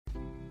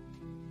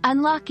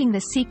Unlocking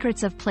the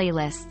secrets of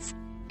playlists.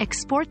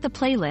 Export the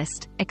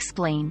playlist,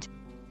 explained.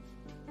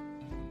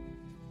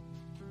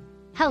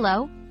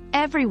 Hello,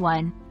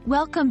 everyone.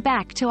 Welcome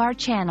back to our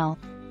channel.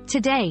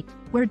 Today,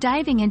 we're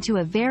diving into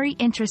a very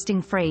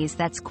interesting phrase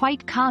that's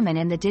quite common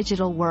in the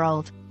digital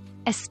world,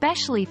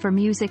 especially for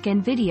music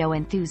and video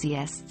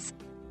enthusiasts.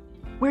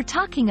 We're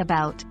talking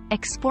about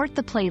export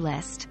the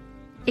playlist.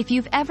 If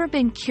you've ever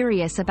been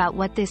curious about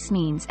what this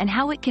means and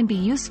how it can be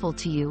useful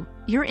to you,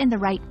 you're in the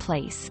right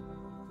place.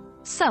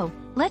 So,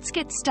 let's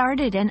get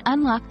started and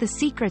unlock the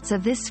secrets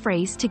of this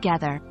phrase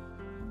together.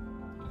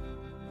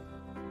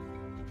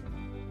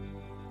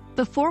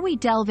 Before we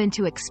delve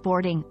into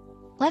exporting,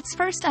 let's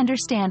first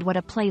understand what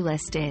a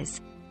playlist is.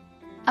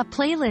 A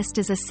playlist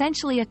is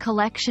essentially a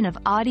collection of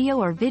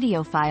audio or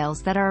video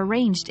files that are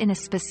arranged in a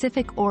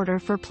specific order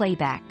for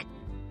playback.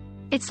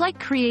 It's like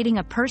creating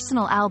a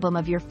personal album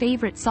of your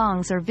favorite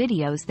songs or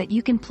videos that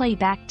you can play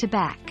back to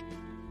back.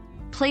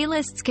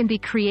 Playlists can be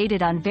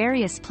created on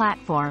various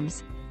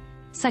platforms,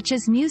 such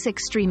as music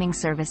streaming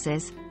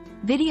services,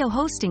 video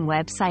hosting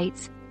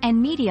websites,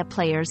 and media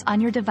players on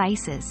your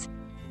devices.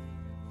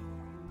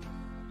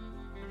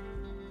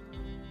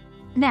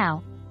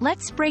 Now,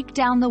 let's break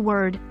down the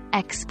word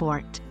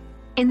export.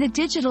 In the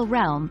digital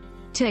realm,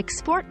 to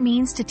export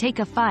means to take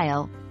a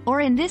file,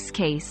 or in this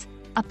case,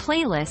 a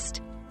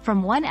playlist,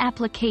 from one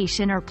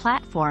application or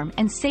platform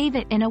and save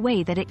it in a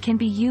way that it can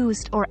be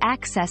used or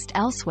accessed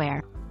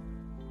elsewhere.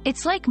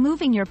 It's like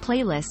moving your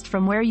playlist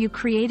from where you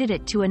created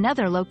it to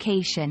another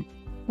location,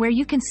 where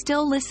you can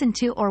still listen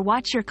to or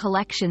watch your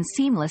collection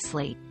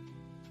seamlessly.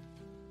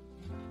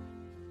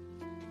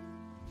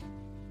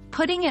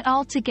 Putting it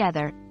all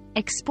together,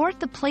 export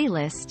the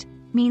playlist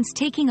means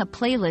taking a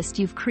playlist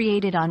you've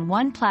created on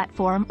one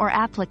platform or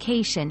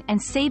application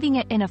and saving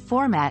it in a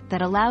format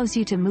that allows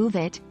you to move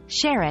it,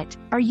 share it,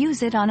 or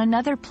use it on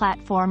another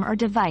platform or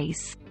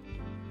device.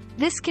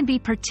 This can be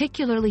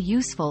particularly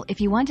useful if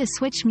you want to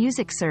switch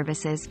music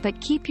services but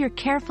keep your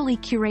carefully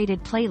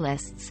curated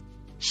playlists,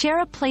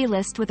 share a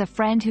playlist with a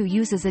friend who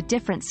uses a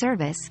different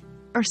service,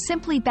 or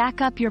simply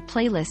back up your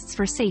playlists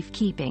for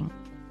safekeeping.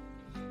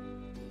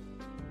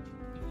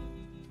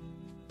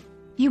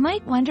 You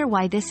might wonder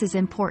why this is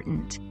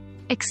important.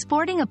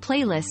 Exporting a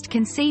playlist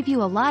can save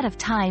you a lot of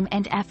time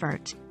and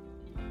effort.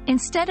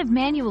 Instead of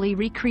manually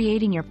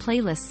recreating your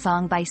playlist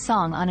song by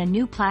song on a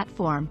new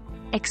platform,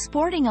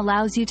 exporting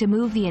allows you to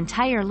move the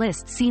entire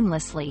list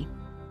seamlessly.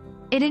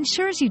 It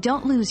ensures you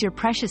don't lose your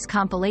precious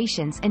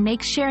compilations and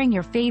makes sharing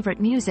your favorite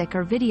music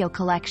or video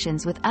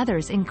collections with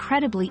others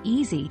incredibly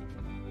easy.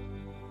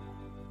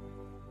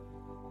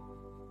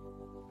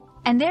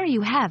 And there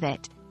you have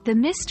it. The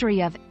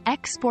mystery of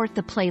export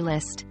the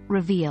playlist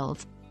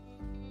revealed.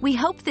 We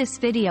hope this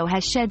video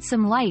has shed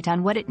some light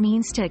on what it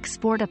means to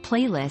export a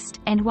playlist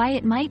and why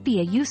it might be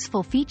a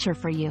useful feature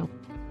for you.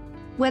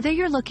 Whether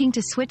you're looking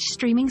to switch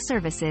streaming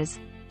services,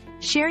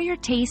 share your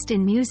taste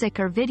in music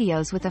or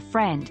videos with a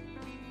friend,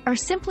 or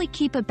simply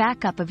keep a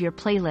backup of your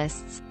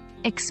playlists,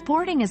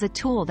 exporting is a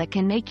tool that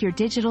can make your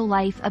digital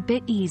life a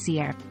bit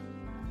easier.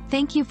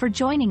 Thank you for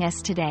joining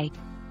us today.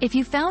 If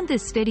you found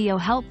this video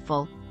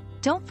helpful,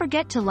 don't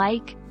forget to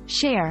like,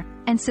 share,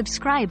 and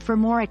subscribe for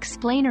more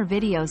explainer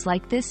videos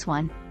like this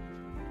one.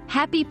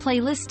 Happy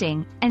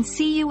playlisting, and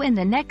see you in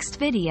the next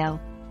video.